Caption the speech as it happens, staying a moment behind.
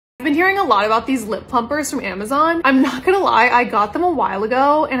I've been hearing a lot about these lip plumpers from Amazon. I'm not gonna lie, I got them a while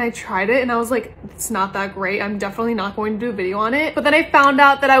ago and I tried it and I was like, it's not that great. I'm definitely not going to do a video on it. But then I found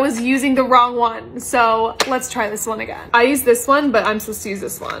out that I was using the wrong one. So let's try this one again. I use this one, but I'm supposed to use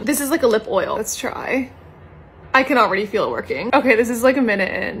this one. This is like a lip oil. Let's try. I can already feel it working. Okay, this is like a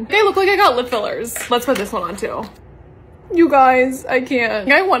minute in. Okay, look like I got lip fillers. Let's put this one on too. You guys, I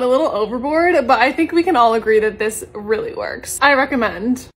can't. I went a little overboard, but I think we can all agree that this really works. I recommend.